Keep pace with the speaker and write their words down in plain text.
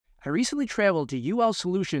I recently traveled to UL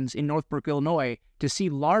Solutions in Northbrook, Illinois to see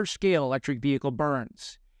large-scale electric vehicle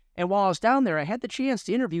burns. And while I was down there, I had the chance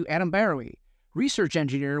to interview Adam Barrowy, research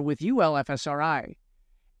engineer with UL FSRI.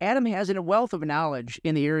 Adam has a wealth of knowledge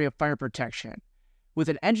in the area of fire protection. With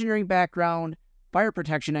an engineering background, fire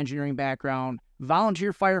protection engineering background,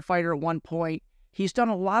 volunteer firefighter at one point, he's done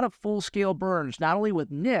a lot of full-scale burns, not only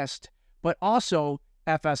with NIST, but also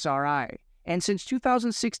FSRI. And since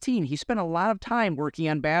 2016, he spent a lot of time working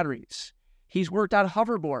on batteries. He's worked on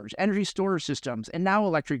hoverboards, energy storage systems, and now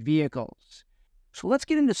electric vehicles. So let's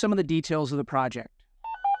get into some of the details of the project.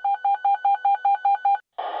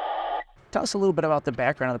 Tell us a little bit about the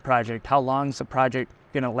background of the project. How long is the project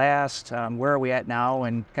going to last? Where are we at now?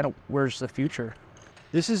 And kind of where's the future?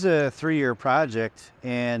 This is a 3-year project,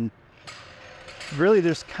 and really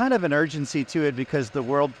there's kind of an urgency to it because the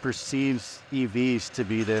world perceives EVs to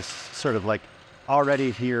be this sort of like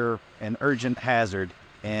already here, an urgent hazard.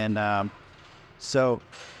 And so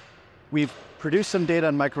we've produced some data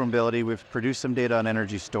on micromobility, we've produced some data on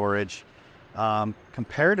energy storage.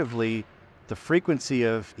 Comparatively, the frequency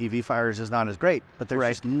of EV fires is not as great, but there's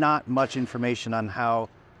just not much information on how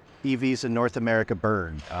EVs in North America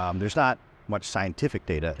burn. There's not much scientific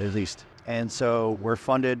data, at least. And so we're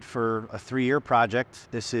funded for a 3-year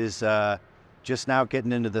project. This is just now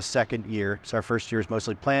getting into the second year. So our first year is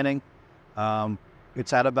mostly planning.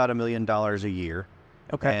 It's at about $1 million a year.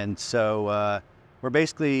 Okay. And so we're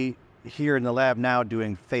basically here in the lab now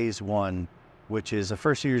doing phase 1, which is the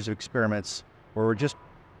first series of experiments where we're just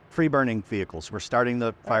free-burning vehicles. We're starting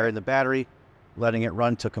the fire in the battery, letting it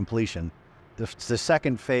run to completion. The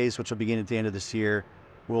second phase, which will begin at the end of this year,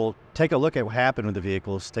 we'll take a look at what happened with the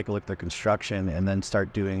vehicles, take a look at their construction, and then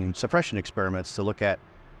start doing suppression experiments to look at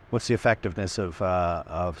what's the effectiveness of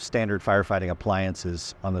standard firefighting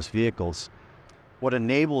appliances on those vehicles. What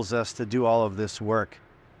enables us to do all of this work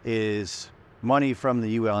is money from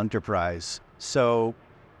the UL enterprise. So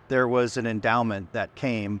there was an endowment that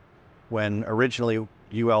came when originally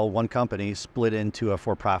UL, one company, split into a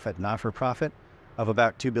for-profit, not-for-profit of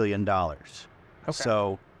about $2 billion. Okay.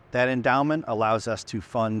 So that endowment allows us to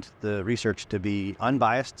fund the research to be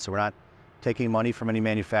unbiased, so we're not taking money from any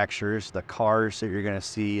manufacturers. The cars that you're going to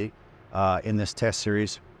see in this test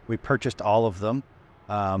series, we purchased all of them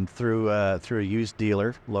through a used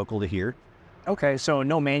dealer local to here. Okay, so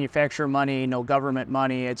no manufacturer money, no government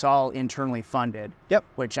money, it's all internally funded. Yep.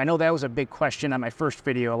 Which I know that was a big question on my first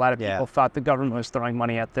video. A lot of people thought the government was throwing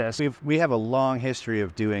money at this. We have a long history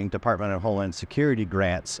of doing Department of Homeland Security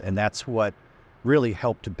grants, and that's what really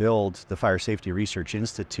helped to build the Fire Safety Research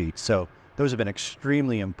Institute. So those have been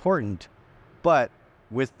extremely important, but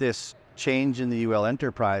with this change in the UL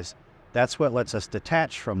enterprise, that's what lets us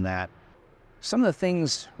detach from that. Some of the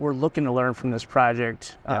things we're looking to learn from this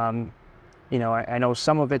project, you know, I know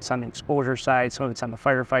some of it's on the exposure side, some of it's on the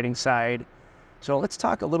firefighting side. So let's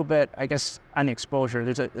talk a little bit, I guess, on the exposure.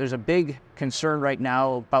 There's a big concern right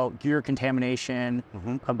now about gear contamination,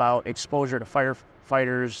 about exposure to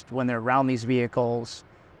firefighters when they're around these vehicles.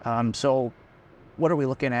 So what are we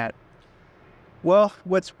looking at? Well,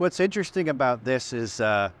 what's interesting about this is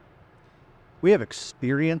we have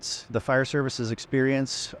experience, the fire service's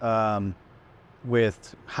experience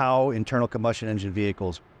with how internal combustion engine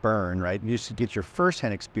vehicles burn, right? You used to get your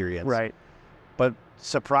first-hand experience. Right. But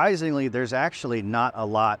surprisingly, there's actually not a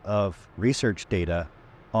lot of research data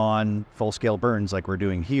on full-scale burns like we're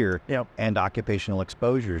doing here and occupational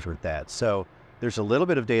exposures with that. So there's a little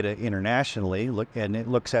bit of data internationally, and it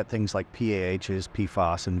looks at things like PAHs,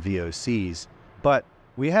 PFOS, and VOCs. But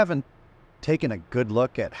we haven't taken a good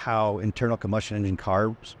look at how internal combustion engine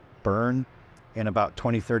cars burn in about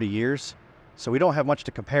 20, 30 years. So we don't have much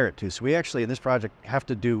to compare it to. So we actually, in this project, we have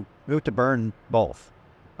to burn both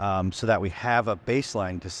so that we have a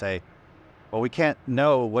baseline to say, well, we can't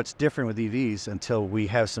know what's different with EVs until we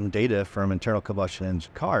have some data from internal combustion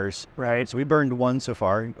engine cars. Right. So we burned one so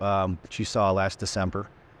far, which you saw last December.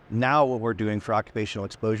 Now what we're doing for occupational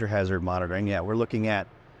exposure hazard monitoring, we're looking at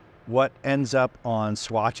what ends up on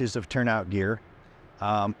swatches of turnout gear.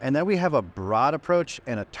 And then we have a broad approach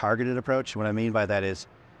and a targeted approach. What I mean by that is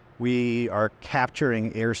we are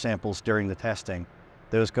capturing air samples during the testing.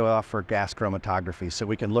 Those go off for gas chromatography, so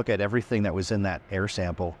we can look at everything that was in that air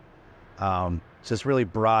sample. So it's really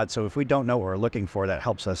broad, so if we don't know what we're looking for, that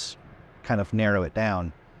helps us kind of narrow it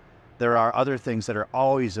down. There are other things that are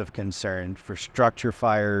always of concern for structure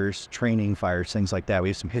fires, training fires, things like that. We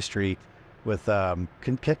have some history with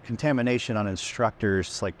contamination on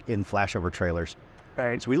instructors, like in flashover trailers.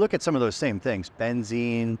 Right. So we look at some of those same things,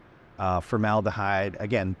 benzene, formaldehyde,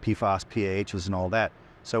 again, PFOS, PAHs and all that.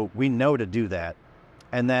 So we know to do that.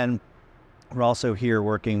 And then We're also here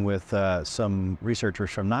working with some researchers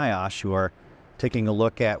from NIOSH who are taking a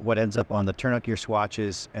look at what ends up on the turnout gear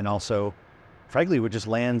swatches, and also, frankly, what just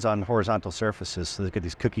lands on horizontal surfaces. So they get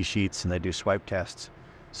these cookie sheets and they do swipe tests.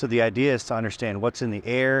 So the idea is to understand what's in the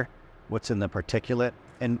air, what's in the particulate,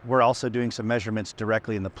 and we're also doing some measurements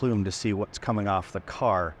directly in the plume to see what's coming off the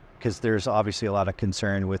car, because there's obviously a lot of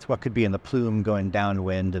concern with what could be in the plume going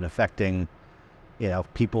downwind and affecting,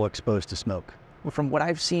 people exposed to smoke. Well, from what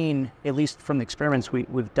I've seen, at least from the experiments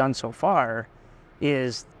we've done so far,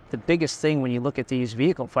 is the biggest thing when you look at these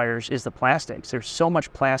vehicle fires is the plastics. There's so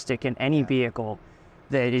much plastic in any vehicle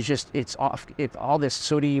that it's off. All this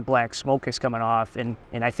sooty black smoke is coming off, and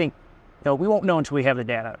I think we won't know until we have the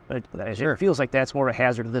data. But Sure. It feels like that's more of a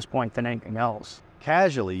hazard at this point than anything else.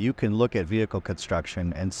 Casually, you can look at vehicle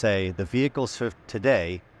construction and say the vehicles of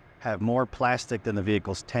today have more plastic than the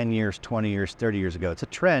vehicles 10 years, 20 years, 30 years ago. It's a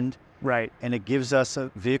trend. Right. And it gives us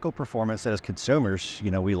a vehicle performance that as consumers,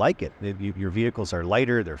 we like it. Your vehicles are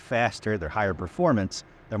lighter, they're faster, they're higher performance,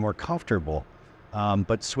 they're more comfortable.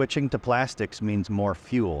 But switching to plastics means more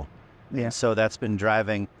fuel. Yeah. And so that's been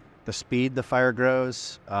driving the speed the fire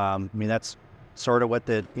grows. That's sort of what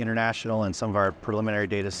the international and some of our preliminary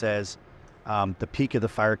data says. The peak of the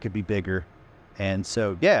fire could be bigger. And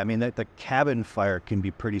so, the cabin fire can be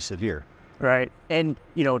pretty severe. Right. And,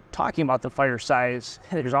 talking about the fire size,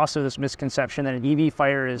 there's also this misconception that an EV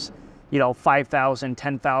fire is, 5,000,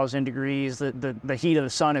 10,000 degrees. The heat of the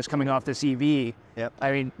sun is coming off this EV. Yep.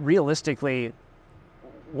 I mean, realistically,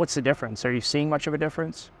 what's the difference? Are you seeing much of a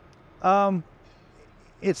difference?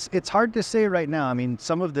 It's hard to say right now.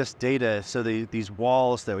 Some of this data, so these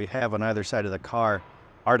walls that we have on either side of the car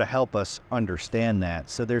are to help us understand that.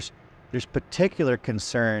 So there's particular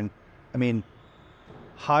concern.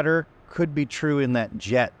 Hotter could be true in that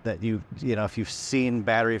jet that if you've seen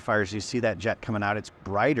battery fires, you see that jet coming out, it's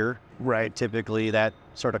brighter. Right. Typically that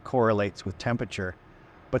sort of correlates with temperature,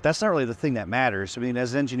 but that's not really the thing that matters.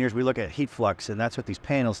 As engineers, we look at heat flux, and that's what these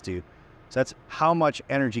panels do. So that's how much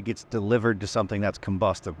energy gets delivered to something that's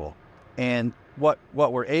combustible. And what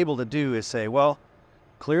we're able to do is say, well,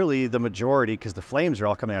 clearly the majority, because the flames are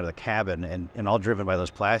all coming out of the cabin and all driven by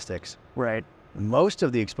those plastics. Right. Most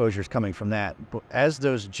of the exposure is coming from that. But as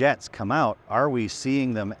those jets come out, are we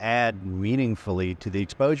seeing them add meaningfully to the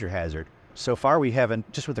exposure hazard? So far, we haven't,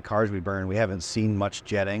 just with the cars we burn, we haven't seen much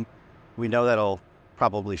jetting. We know that'll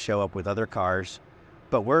probably show up with other cars,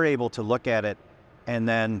 but we're able to look at it and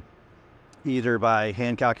then either by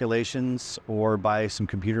hand calculations or by some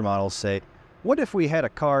computer models say, what if we had a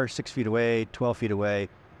car 6 feet away, 12 feet away?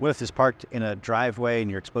 What if it's parked in a driveway and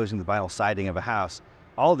you're exposing the vinyl siding of a house?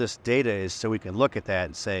 All this data is so we can look at that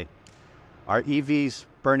and say, are EVs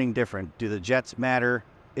burning different? Do the jets matter?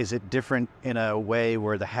 Is it different in a way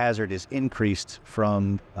where the hazard is increased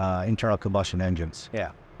from internal combustion engines?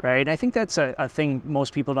 Yeah. Right. And I think that's a thing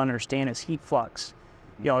most people don't understand is heat flux.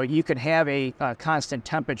 You could have a constant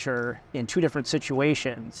temperature in two different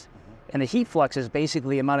situations, and the heat flux is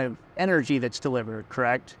basically the amount of energy that's delivered,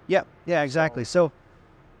 correct? Yeah, exactly. So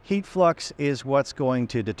heat flux is what's going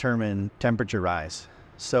to determine temperature rise.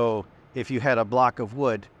 So if you had a block of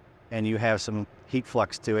wood and you have some heat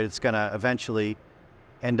flux to it, it's going to eventually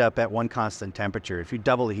end up at one constant temperature. If you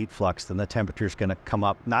double the heat flux, then the temperature is going to come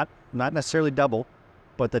up, not necessarily double,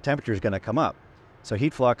 but the temperature is going to come up. So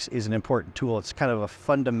heat flux is an important tool. It's kind of a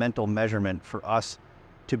fundamental measurement for us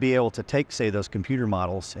to be able to take, say, those computer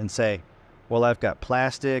models and say, well, I've got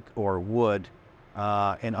plastic or wood,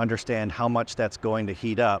 and understand how much that's going to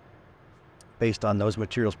heat up based on those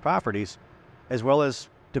materials' properties, as well as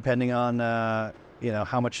depending on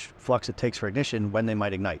how much flux it takes for ignition, when they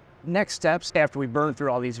might ignite. Next steps after we burn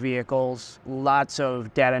through all these vehicles, lots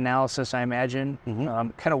of data analysis, I imagine.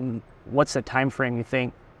 Kind of what's the time frame you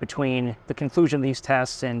think between the conclusion of these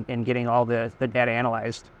tests and getting all the data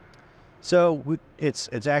analyzed? So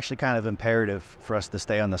it's actually kind of imperative for us to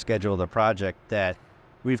stay on the schedule of the project that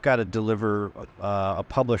we've got to deliver a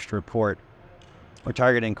published report. We're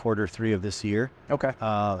targeting Q3 of this year. Okay.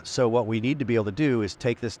 So what we need to be able to do is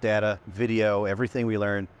take this data, video, everything we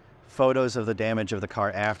learn, photos of the damage of the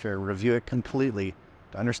car after, review it completely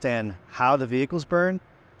to understand how the vehicles burn,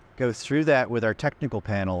 go through that with our technical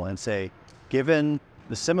panel and say, given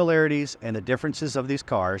the similarities and the differences of these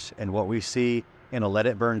cars and what we see in a let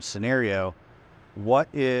it burn scenario, what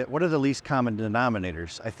are the least common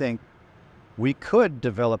denominators? I think we could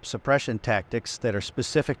develop suppression tactics that are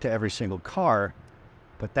specific to every single car,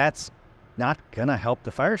 but that's not gonna help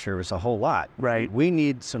the fire service a whole lot. Right. We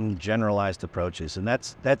need some generalized approaches, and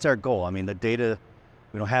that's our goal. The data,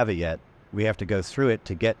 we don't have it yet. We have to go through it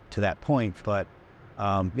to get to that point, but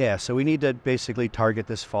Yeah, so we need to basically target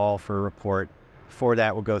this fall for a report. For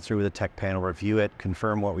that, we'll go through with a tech panel, review it,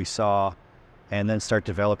 confirm what we saw, and then start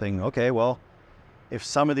developing, okay, well, if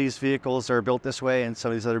some of these vehicles are built this way and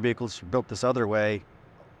some of these other vehicles are built this other way,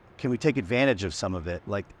 can we take advantage of some of it?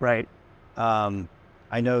 Like, Right.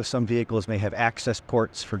 I know some vehicles may have access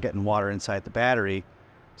ports for getting water inside the battery.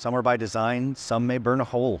 Some are by design, some may burn a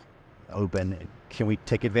hole open. Can we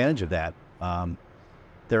take advantage of that?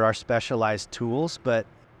 There are specialized tools, but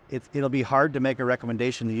it'll be hard to make a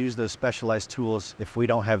recommendation to use those specialized tools if we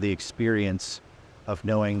don't have the experience of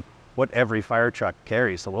knowing what every fire truck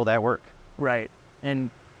carries. So will that work? Right. And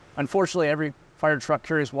unfortunately, every fire truck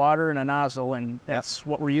carries water and a nozzle, and that's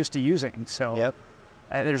what we're used to using. So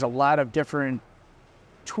there's a lot of different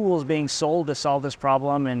tools being sold to solve this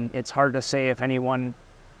problem, and it's hard to say if any one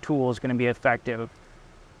tool is going to be effective.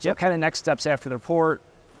 So what kind of next steps after the report?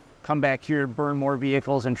 Come back here, burn more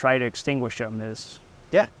vehicles, and try to extinguish them is...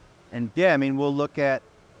 I mean, we'll look at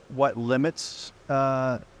what limits,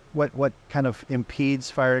 what kind of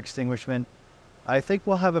impedes fire extinguishment. I think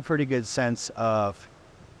we'll have a pretty good sense of,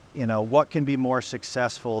 what can be more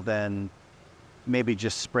successful than maybe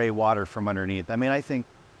just spray water from underneath. I mean, I think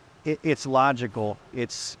it's logical.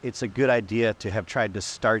 It's a good idea to have tried to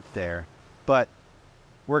start there, but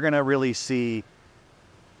we're going to really see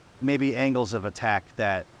maybe angles of attack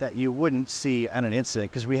that you wouldn't see on an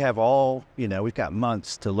incident, because we have we've got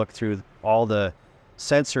months to look through all the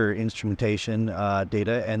sensor instrumentation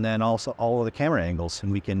data, and then also all of the camera angles,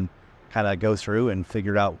 and we can kind of go through and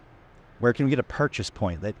figure out where can we get a purchase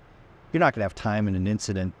point that you're not going to have time in an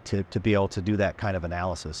incident to be able to do that kind of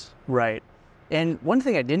analysis. Right. And one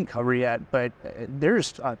thing I didn't cover yet, but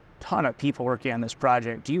there's a ton of people working on this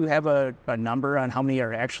project. Do you have a number on how many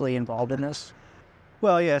are actually involved in this?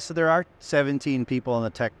 Well, yeah, so there are 17 people on the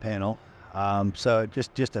tech panel. So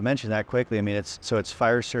just to mention that quickly, I mean, it's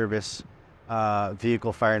fire service,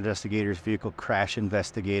 vehicle fire investigators, vehicle crash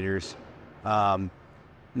investigators.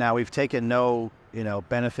 Now we've taken no,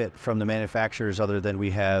 benefit from the manufacturers other than we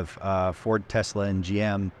have Ford, Tesla, and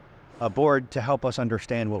GM aboard to help us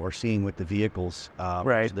understand what we're seeing with the vehicles.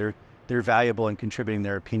 Right. So they're valuable in contributing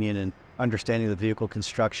their opinion and understanding the vehicle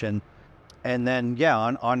construction. And then,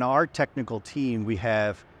 on our technical team, we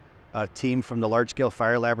have a team from the Large Scale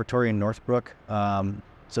Fire Laboratory in Northbrook.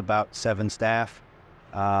 It's about 7 staff.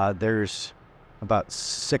 There's about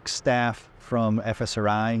 6 staff from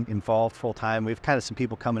FSRI involved full time. We've kind of some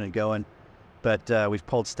people coming and going, but we've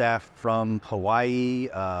pulled staff from Hawaii,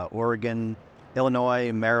 Oregon,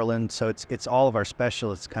 Illinois, Maryland. So it's all of our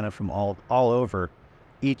specialists kind of from all over,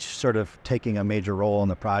 each sort of taking a major role in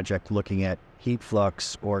the project, looking at heat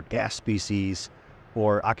flux or gas species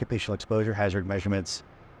or occupational exposure hazard measurements.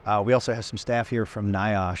 We also have some staff here from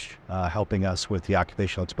NIOSH helping us with the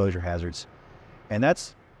occupational exposure hazards. And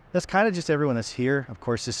that's kind of just everyone that's here. Of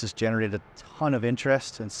course, this has generated a ton of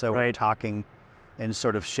interest, and so we're talking and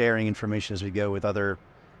sort of sharing information as we go with other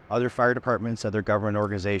fire departments, other government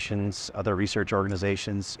organizations, other research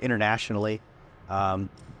organizations internationally,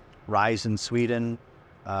 RISE in Sweden,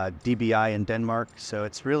 DBI in Denmark. So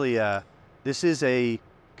it's really, this is a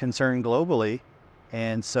concern globally,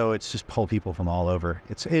 and so it's just pulled people from all over.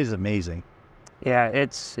 It is amazing. Yeah,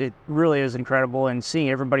 it really is incredible, and seeing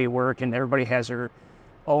everybody work, and everybody has their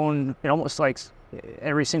own, it almost like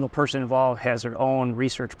every single person involved has their own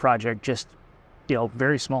research project, just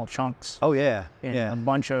very small chunks. Oh yeah, A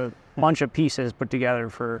bunch of pieces put together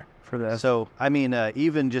for this. So I mean,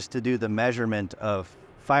 even just to do the measurement of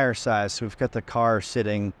fire size, so we've got the car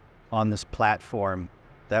sitting on this platform.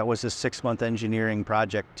 That was a 6-month engineering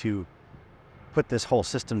project to put this whole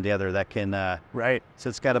system together that can. Right. So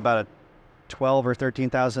it's got about a 12 or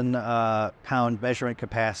 13,000 pound measurement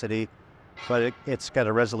capacity, but it's got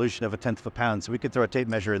a resolution of 1/10 of a pound. So we could throw a tape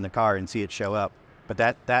measure in the car and see it show up. But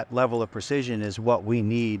that level of precision is what we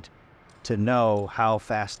need to know how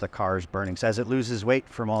fast the car is burning. So as it loses weight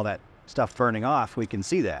from all that stuff burning off, we can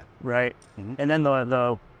see that. Right. Mm-hmm. And then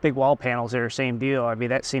the big wall panels there, same deal. I mean,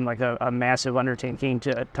 that seemed like a massive undertaking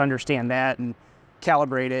to understand that and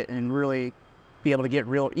calibrate it and really be able to get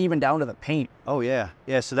real, even down to the paint. Oh yeah.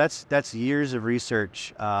 Yeah, so that's years of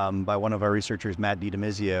research by one of our researchers, Matt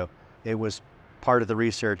DiDomizio. It was part of the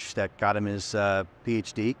research that got him his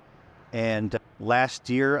PhD. And last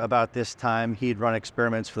year, about this time, he'd run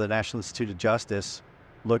experiments for the National Institute of Justice,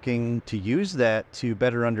 looking to use that to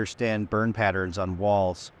better understand burn patterns on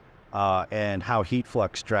walls and how heat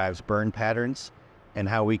flux drives burn patterns, and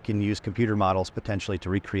how we can use computer models potentially to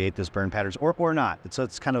recreate those burn patterns or not. So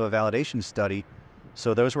it's kind of a validation study.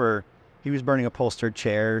 So he was burning upholstered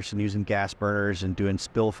chairs and using gas burners and doing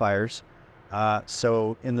spill fires.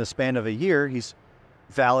 So in the span of a year, he's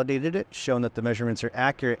validated it, shown that the measurements are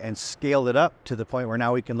accurate, and scaled it up to the point where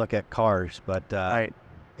now we can look at cars. But Right.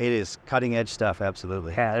 it is cutting edge stuff,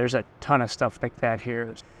 absolutely. Yeah, there's a ton of stuff like that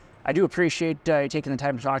here. I do appreciate you taking the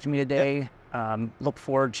time to talk to me today. Look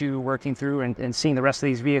forward to working through and seeing the rest of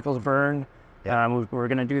these vehicles burn. We're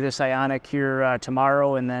going to do this Ioniq here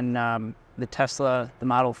tomorrow, and then the Tesla, the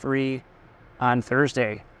Model 3 on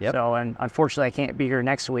Thursday. So, and unfortunately, I can't be here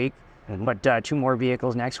next week, but 2 more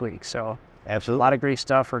vehicles next week. So, Absolutely. a lot of great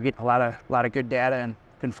stuff. We're getting a lot of good data, and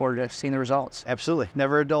looking forward to seeing the results. Absolutely.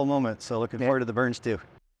 Never a dull moment. So looking forward to the burns too.